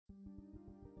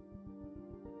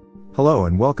Hello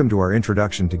and welcome to our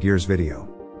Introduction to Gears video.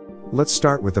 Let's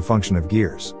start with the function of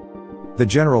gears. The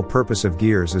general purpose of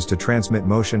gears is to transmit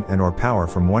motion and/or power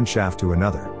from one shaft to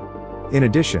another. In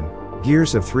addition,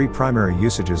 gears have three primary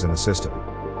usages in a system.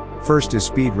 First is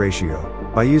speed ratio.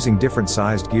 By using different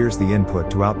sized gears, the input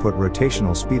to output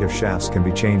rotational speed of shafts can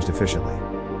be changed efficiently.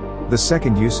 The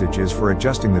second usage is for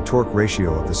adjusting the torque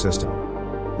ratio of the system.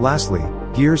 Lastly,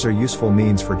 gears are useful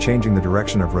means for changing the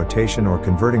direction of rotation or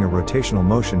converting a rotational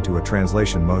motion to a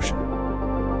translation motion.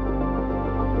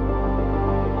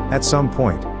 At some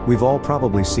point, we've all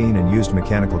probably seen and used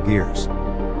mechanical gears.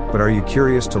 But are you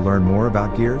curious to learn more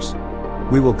about gears?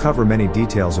 We will cover many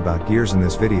details about gears in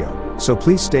this video, so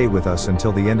please stay with us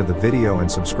until the end of the video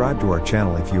and subscribe to our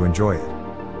channel if you enjoy it.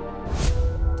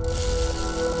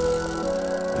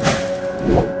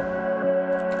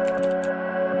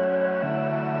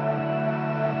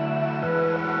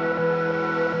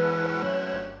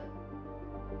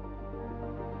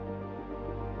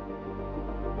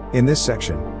 In this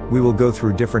section, we will go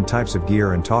through different types of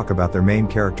gear and talk about their main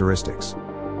characteristics.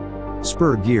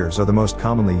 Spur gears are the most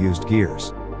commonly used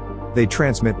gears. They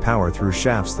transmit power through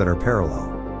shafts that are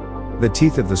parallel. The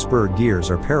teeth of the spur gears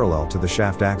are parallel to the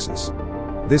shaft axis.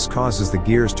 This causes the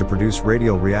gears to produce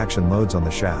radial reaction loads on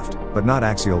the shaft, but not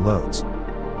axial loads.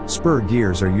 Spur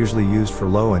gears are usually used for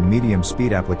low and medium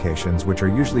speed applications, which are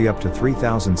usually up to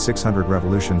 3,600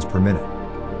 revolutions per minute.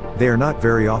 They are not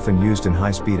very often used in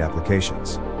high-speed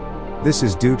applications. This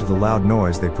is due to the loud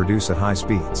noise they produce at high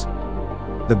speeds.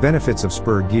 The benefits of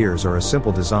spur gears are a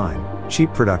simple design,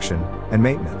 cheap production, and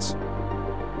maintenance.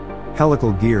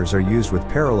 Helical gears are used with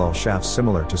parallel shafts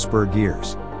similar to spur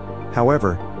gears.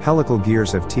 However, helical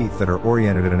gears have teeth that are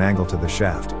oriented at an angle to the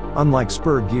shaft, unlike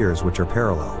spur gears which are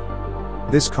parallel.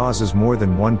 This causes more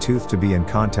than one tooth to be in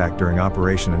contact during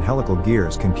operation, and helical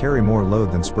gears can carry more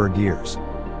load than spur gears.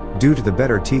 Due to the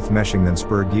better teeth meshing than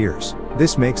spur gears,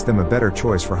 this makes them a better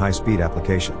choice for high-speed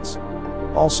applications.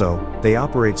 Also, they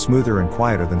operate smoother and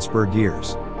quieter than spur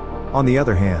gears. On the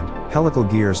other hand, helical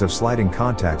gears have sliding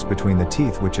contacts between the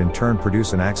teeth, which in turn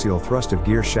produce an axial thrust of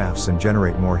gear shafts and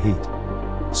generate more heat.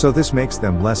 So this makes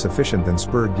them less efficient than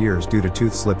spur gears due to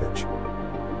tooth slippage.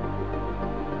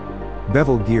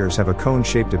 Bevel gears have a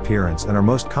cone-shaped appearance and are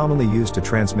most commonly used to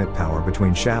transmit power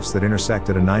between shafts that intersect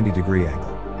at a 90-degree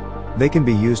angle. They can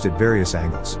be used at various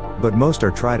angles, but most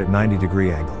are tried at 90-degree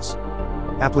angles.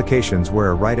 Applications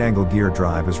where a right-angle gear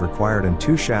drive is required and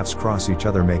two shafts cross each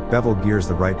other make bevel gears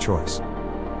the right choice.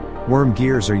 Worm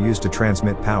gears are used to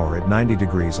transmit power at 90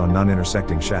 degrees on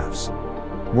non-intersecting shafts.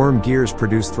 Worm gears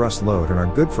produce thrust load and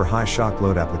are good for high shock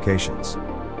load applications.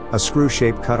 A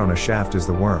screw-shaped cut on a shaft is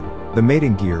the worm. The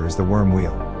mating gear is the worm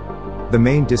wheel. The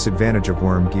main disadvantage of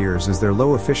worm gears is their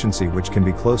low efficiency, which can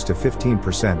be close to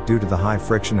 15% due to the high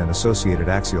friction and associated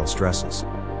axial stresses.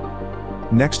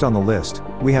 Next on the list,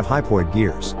 we have hypoid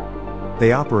gears.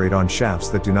 They operate on shafts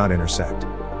that do not intersect.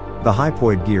 The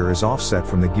hypoid gear is offset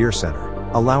from the gear center,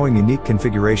 allowing unique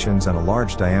configurations and a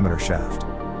large diameter shaft.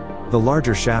 The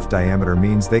larger shaft diameter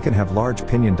means they can have large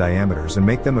pinion diameters and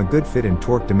make them a good fit in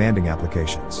torque-demanding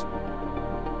applications.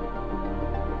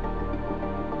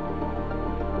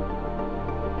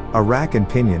 A rack and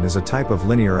pinion is a type of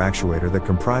linear actuator that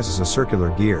comprises a circular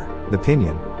gear, the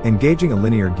pinion, engaging a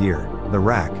linear gear, the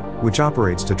rack, which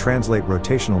operates to translate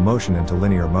rotational motion into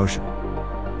linear motion.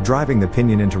 Driving the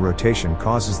pinion into rotation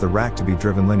causes the rack to be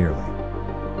driven linearly.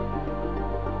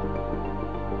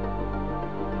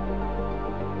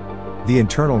 The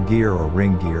internal gear or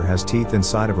ring gear has teeth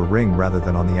inside of a ring rather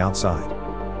than on the outside.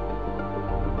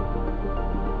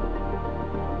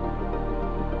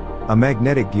 A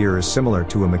magnetic gear is similar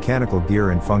to a mechanical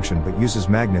gear in function but uses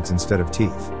magnets instead of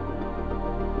teeth.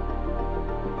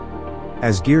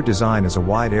 As gear design is a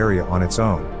wide area on its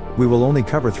own, we will only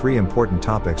cover three important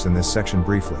topics in this section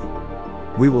briefly.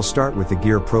 We will start with the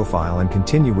gear profile and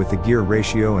continue with the gear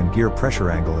ratio and gear pressure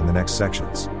angle in the next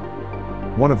sections.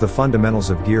 One of the fundamentals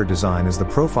of gear design is the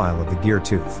profile of the gear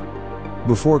tooth.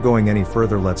 Before going any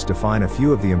further, let's define a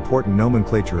few of the important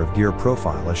nomenclature of gear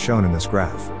profile as shown in this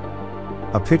graph.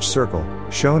 A pitch circle,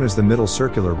 shown as the middle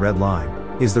circular red line,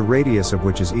 is the radius of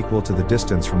which is equal to the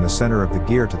distance from the center of the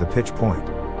gear to the pitch point.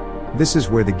 This is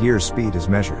where the gear's speed is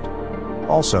measured.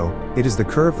 Also, it is the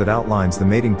curve that outlines the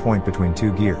mating point between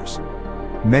two gears.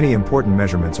 Many important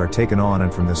measurements are taken on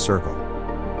and from this circle.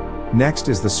 Next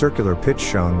is the circular pitch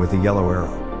shown with the yellow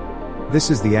arrow. This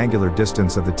is the angular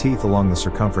distance of the teeth along the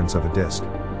circumference of a disc.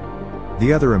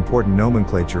 The other important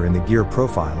nomenclature in the gear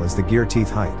profile is the gear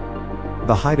teeth height.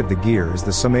 The height of the gear is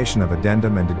the summation of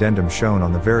addendum and addendum shown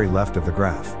on the very left of the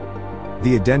graph.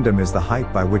 The addendum is the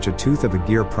height by which a tooth of a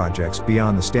gear projects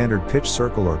beyond the standard pitch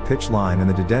circle or pitch line, and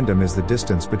the dedendum is the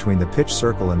distance between the pitch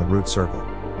circle and the root circle.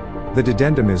 The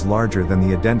dedendum is larger than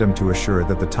the addendum to assure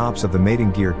that the tops of the mating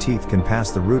gear teeth can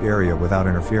pass the root area without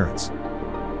interference.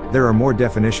 There are more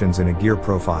definitions in a gear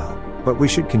profile, but we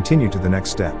should continue to the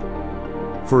next step.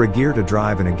 For a gear to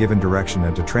drive in a given direction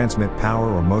and to transmit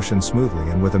power or motion smoothly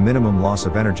and with a minimum loss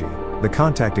of energy, the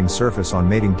contacting surface on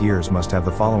mating gears must have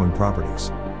the following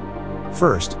properties.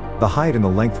 First, the height and the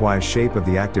lengthwise shape of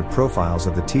the active profiles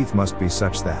of the teeth must be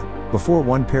such that, before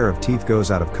one pair of teeth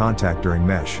goes out of contact during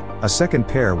mesh, a second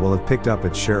pair will have picked up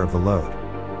its share of the load.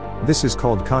 This is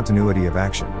called continuity of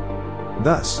action.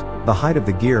 Thus, the height of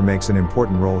the gear makes an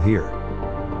important role here.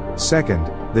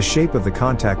 Second, the shape of the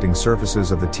contacting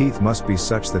surfaces of the teeth must be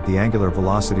such that the angular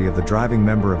velocity of the driving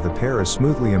member of the pair is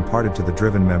smoothly imparted to the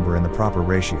driven member in the proper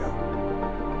ratio.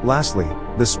 Lastly,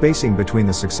 the spacing between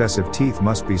the successive teeth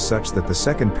must be such that the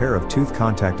second pair of tooth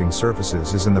contacting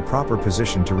surfaces is in the proper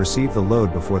position to receive the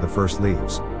load before the first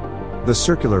leaves. The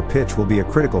circular pitch will be a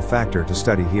critical factor to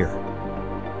study here.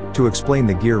 To explain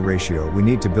the gear ratio, we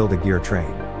need to build a gear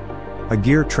train. A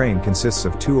gear train consists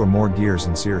of 2 or more gears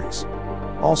in series.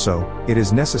 Also, it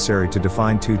is necessary to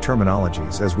define 2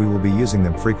 terminologies as we will be using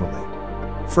them frequently.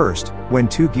 First, when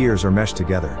 2 gears are meshed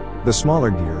together, the smaller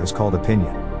gear is called a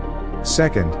pinion.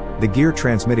 Second, the gear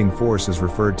transmitting force is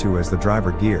referred to as the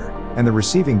driver gear, and the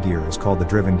receiving gear is called the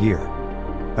driven gear.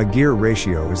 A gear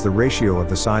ratio is the ratio of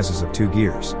the sizes of 2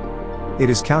 gears.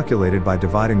 It is calculated by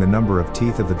dividing the number of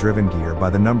teeth of the driven gear by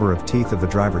the number of teeth of the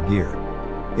driver gear.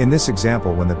 In this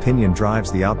example, when the pinion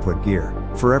drives the output gear,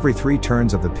 for every 3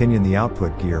 turns of the pinion the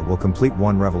output gear will complete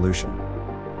 1 revolution.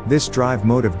 This drive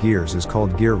mode of gears is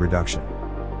called gear reduction.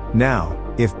 Now,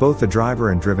 if both the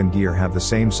driver and driven gear have the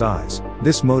same size,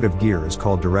 this mode of gear is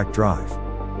called direct drive.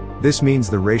 This means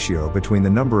the ratio between the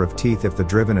number of teeth if the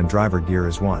driven and driver gear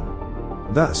is 1.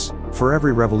 Thus, for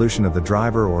every revolution of the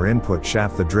driver or input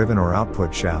shaft, the driven or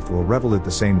output shaft will revolute the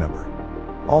same number.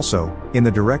 Also, in the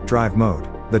direct drive mode,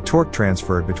 the torque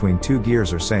transferred between 2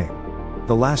 gears are same.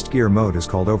 The last gear mode is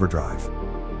called overdrive.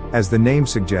 As the name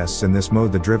suggests, in this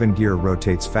mode the driven gear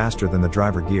rotates faster than the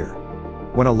driver gear.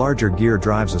 When a larger gear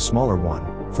drives a smaller one,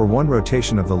 for one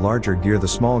rotation of the larger gear the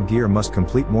small gear must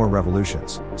complete more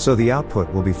revolutions, so the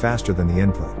output will be faster than the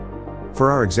input. For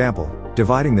our example,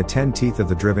 dividing the 10 teeth of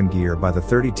the driven gear by the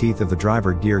 30 teeth of the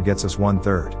driver gear gets us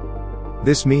 1/3.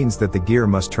 This means that the gear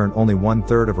must turn only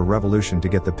 1/3 of a revolution to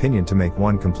get the pinion to make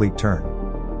 1 complete turn.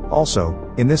 Also,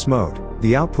 in this mode,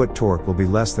 the output torque will be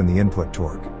less than the input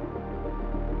torque.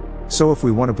 So if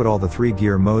we want to put all the 3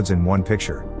 gear modes in one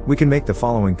picture, we can make the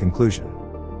following conclusion.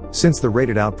 Since the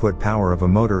rated output power of a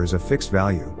motor is a fixed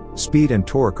value, speed and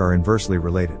torque are inversely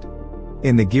related.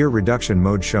 In the gear reduction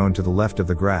mode shown to the left of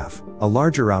the graph, a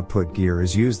larger output gear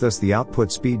is used, thus the output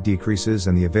speed decreases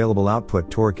and the available output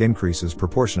torque increases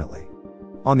proportionately.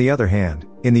 On the other hand,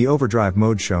 in the overdrive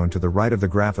mode shown to the right of the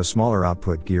graph, a smaller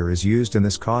output gear is used, and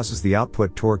this causes the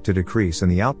output torque to decrease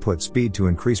and the output speed to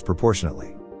increase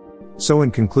proportionately. So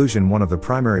in conclusion, one of the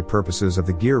primary purposes of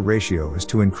the gear ratio is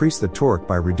to increase the torque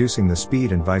by reducing the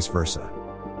speed and vice versa.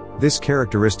 This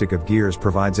characteristic of gears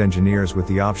provides engineers with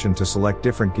the option to select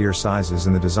different gear sizes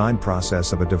in the design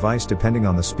process of a device depending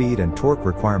on the speed and torque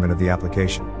requirement of the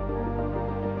application.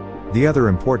 The other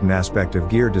important aspect of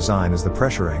gear design is the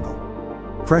pressure angle.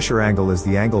 Pressure angle is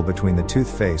the angle between the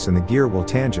tooth face and the gear wheel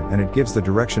tangent, and it gives the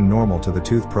direction normal to the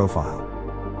tooth profile.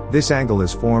 This angle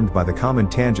is formed by the common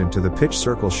tangent to the pitch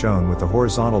circle shown with the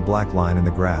horizontal black line in the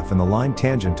graph and the line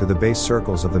tangent to the base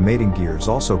circles of the mating gears,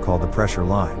 also called the pressure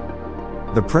line.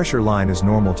 The pressure line is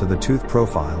normal to the tooth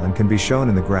profile and can be shown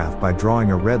in the graph by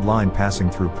drawing a red line passing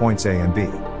through points A and B.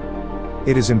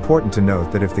 It is important to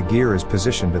note that if the gear is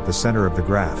positioned at the center of the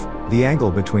graph, the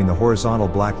angle between the horizontal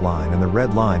black line and the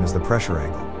red line is the pressure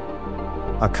angle.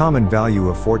 A common value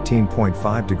of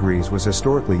 14.5 degrees was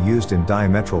historically used in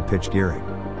diametral pitch gearing.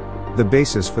 The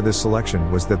basis for this selection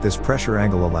was that this pressure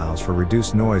angle allows for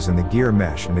reduced noise in the gear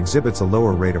mesh and exhibits a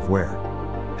lower rate of wear.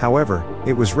 However,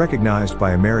 it was recognized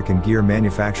by American Gear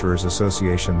Manufacturers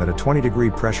Association that a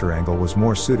 20-degree pressure angle was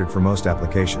more suited for most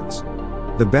applications.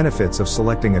 The benefits of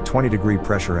selecting a 20-degree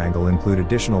pressure angle include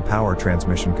additional power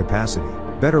transmission capacity,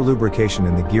 better lubrication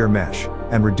in the gear mesh,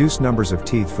 and reduced numbers of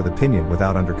teeth for the pinion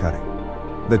without undercutting.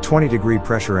 The 20-degree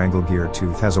pressure angle gear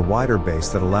tooth has a wider base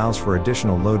that allows for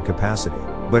additional load capacity,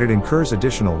 but it incurs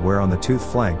additional wear on the tooth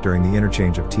flank during the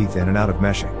interchange of teeth in and out of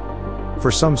meshing.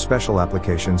 For some special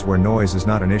applications where noise is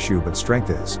not an issue but strength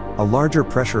is, a larger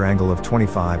pressure angle of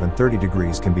 25 and 30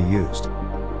 degrees can be used.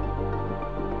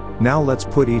 Now let's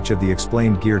put each of the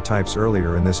explained gear types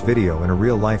earlier in this video in a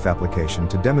real-life application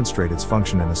to demonstrate its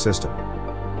function in the system.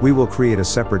 We will create a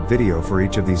separate video for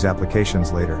each of these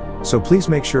applications later, so please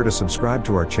make sure to subscribe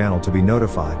to our channel to be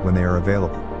notified when they are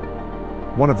available.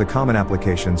 One of the common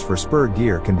applications for spur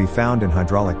gear can be found in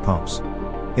hydraulic pumps.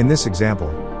 In this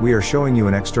example, we are showing you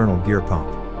an external gear pump.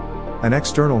 An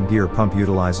external gear pump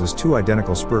utilizes two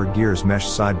identical spur gears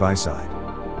meshed side by side.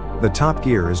 The top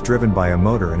gear is driven by a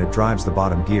motor and it drives the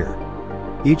bottom gear.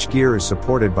 Each gear is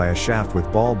supported by a shaft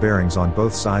with ball bearings on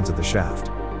both sides of the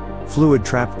shaft. Fluid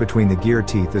trapped between the gear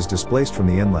teeth is displaced from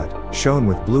the inlet, shown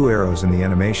with blue arrows in the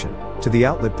animation, to the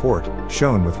outlet port,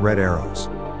 shown with red arrows.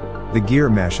 The gear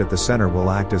mesh at the center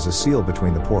will act as a seal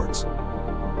between the ports.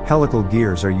 Helical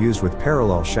gears are used with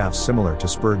parallel shafts similar to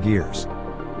spur gears.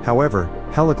 However,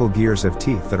 helical gears have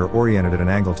teeth that are oriented at an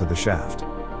angle to the shaft.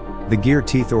 The gear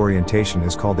teeth orientation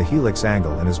is called the helix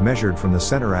angle and is measured from the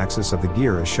center axis of the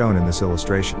gear as shown in this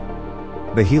illustration.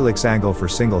 The helix angle for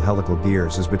single helical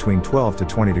gears is between 12 to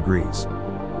 20 degrees.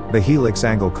 The helix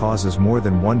angle causes more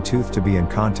than one tooth to be in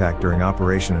contact during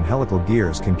operation, and helical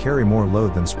gears can carry more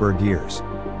load than spur gears.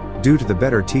 Due to the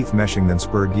better teeth meshing than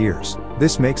spur gears,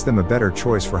 this makes them a better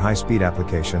choice for high-speed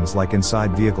applications like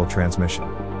inside vehicle transmission.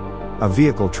 A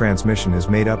vehicle transmission is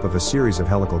made up of a series of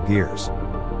helical gears.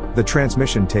 The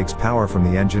transmission takes power from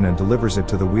the engine and delivers it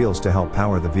to the wheels to help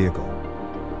power the vehicle.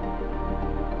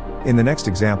 In the next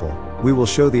example, we will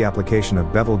show the application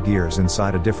of bevel gears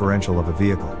inside a differential of a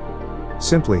vehicle.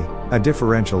 Simply, a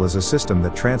differential is a system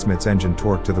that transmits engine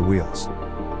torque to the wheels.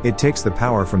 It takes the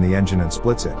power from the engine and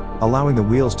splits it, allowing the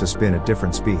wheels to spin at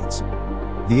different speeds.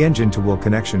 The engine-to-wheel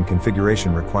connection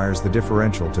configuration requires the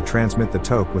differential to transmit the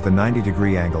torque with a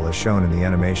 90-degree angle as shown in the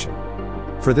animation.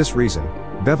 For this reason,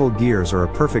 bevel gears are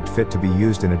a perfect fit to be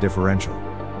used in a differential.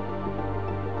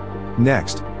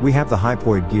 Next, we have the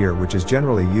Hypoid gear, which is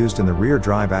generally used in the rear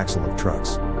drive axle of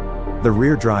trucks. The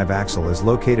rear drive axle is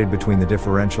located between the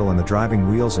differential and the driving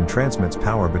wheels and transmits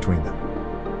power between them.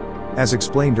 As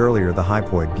explained earlier, the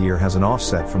Hypoid gear has an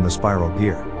offset from the spiral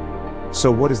gear.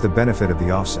 So what is the benefit of the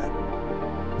offset?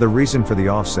 The reason for the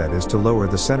offset is to lower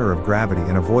the center of gravity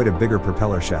and avoid a bigger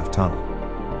propeller shaft tunnel.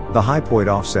 The Hypoid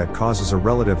offset causes a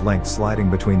relative length sliding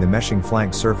between the meshing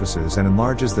flank surfaces and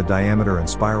enlarges the diameter and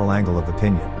spiral angle of the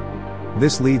pinion.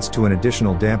 This leads to an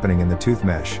additional dampening in the tooth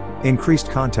mesh, increased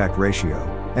contact ratio,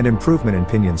 and improvement in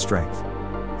pinion strength.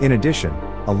 In addition,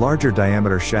 a larger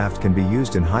diameter shaft can be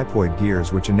used in Hypoid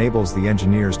gears, which enables the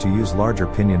engineers to use larger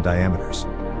pinion diameters.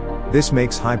 This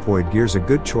makes Hypoid gears a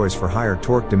good choice for higher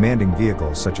torque demanding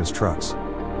vehicles such as trucks.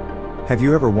 Have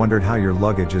you ever wondered how your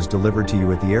luggage is delivered to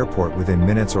you at the airport within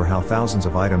minutes, or how thousands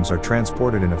of items are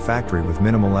transported in a factory with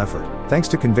minimal effort, thanks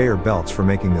to conveyor belts for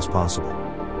making this possible?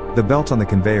 The belt on the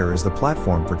conveyor is the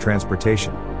platform for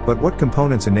transportation, but what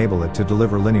components enable it to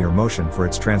deliver linear motion for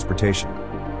its transportation?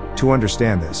 To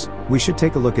understand this, we should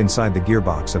take a look inside the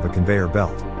gearbox of a conveyor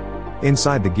belt.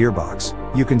 Inside the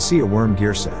gearbox, you can see a worm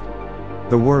gear set.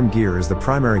 The worm gear is the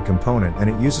primary component, and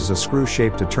it uses a screw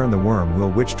shape to turn the worm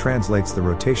wheel, which translates the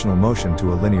rotational motion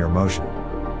to a linear motion.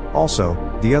 Also,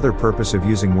 the other purpose of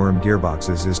using worm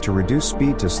gearboxes is to reduce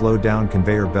speed to slow down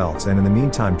conveyor belts and in the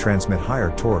meantime transmit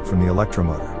higher torque from the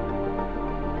electromotor.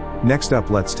 Next up,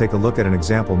 let's take a look at an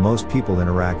example most people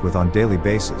interact with on a daily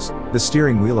basis: the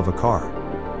steering wheel of a car.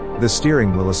 The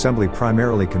steering wheel assembly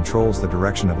primarily controls the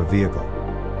direction of a vehicle.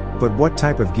 But what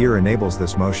type of gear enables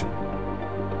this motion?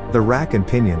 The rack and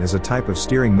pinion is a type of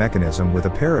steering mechanism with a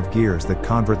pair of gears that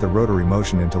convert the rotary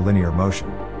motion into linear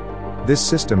motion. This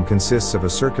system consists of a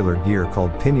circular gear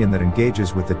called pinion that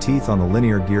engages with the teeth on the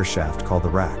linear gear shaft called the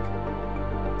rack.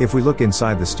 If we look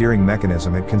inside the steering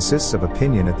mechanism, it consists of a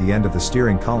pinion at the end of the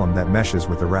steering column that meshes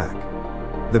with the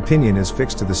rack. The pinion is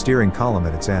fixed to the steering column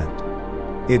at its end.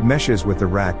 It meshes with the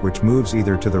rack, which moves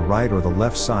either to the right or the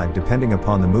left side depending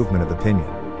upon the movement of the pinion.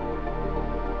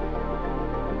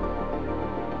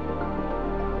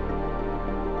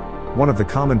 One of the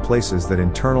common places that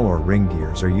internal or ring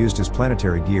gears are used is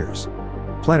planetary gears.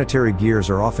 Planetary gears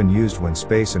are often used when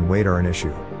space and weight are an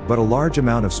issue, but a large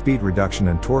amount of speed reduction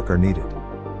and torque are needed.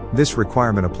 This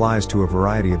requirement applies to a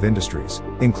variety of industries,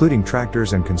 including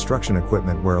tractors and construction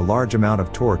equipment, where a large amount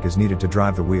of torque is needed to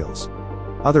drive the wheels.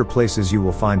 Other places you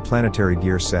will find planetary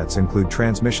gear sets include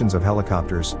transmissions of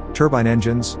helicopters, turbine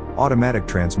engines, automatic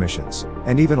transmissions,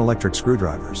 and even electric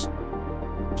screwdrivers.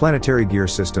 Planetary gear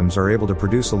systems are able to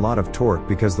produce a lot of torque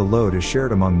because the load is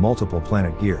shared among multiple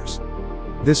planet gears.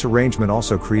 This arrangement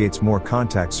also creates more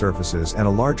contact surfaces and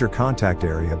a larger contact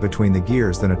area between the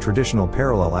gears than a traditional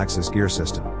parallel axis gear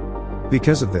system.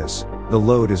 Because of this, the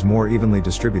load is more evenly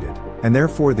distributed, and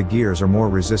therefore the gears are more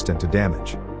resistant to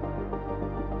damage.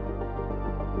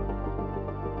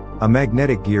 A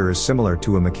magnetic gear is similar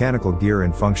to a mechanical gear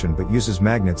in function but uses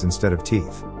magnets instead of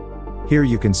teeth. Here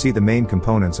you can see the main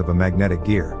components of a magnetic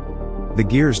gear. The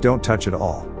gears don't touch at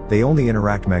all, they only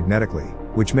interact magnetically,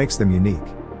 which makes them unique.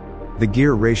 The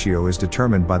gear ratio is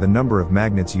determined by the number of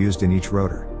magnets used in each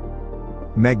rotor.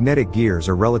 Magnetic gears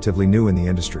are relatively new in the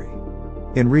industry.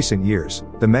 In recent years,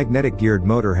 the magnetic geared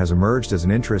motor has emerged as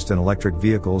an interest in electric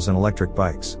vehicles and electric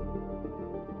bikes.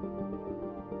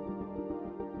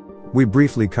 We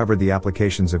briefly covered the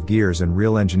applications of gears in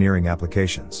real engineering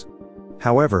applications.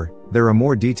 However, there are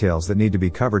more details that need to be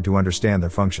covered to understand their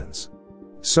functions.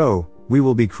 So, we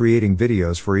will be creating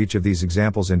videos for each of these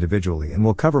examples individually and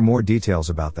will cover more details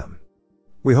about them.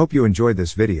 We hope you enjoyed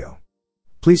this video.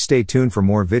 Please stay tuned for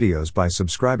more videos by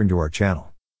subscribing to our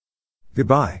channel.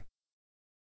 Goodbye.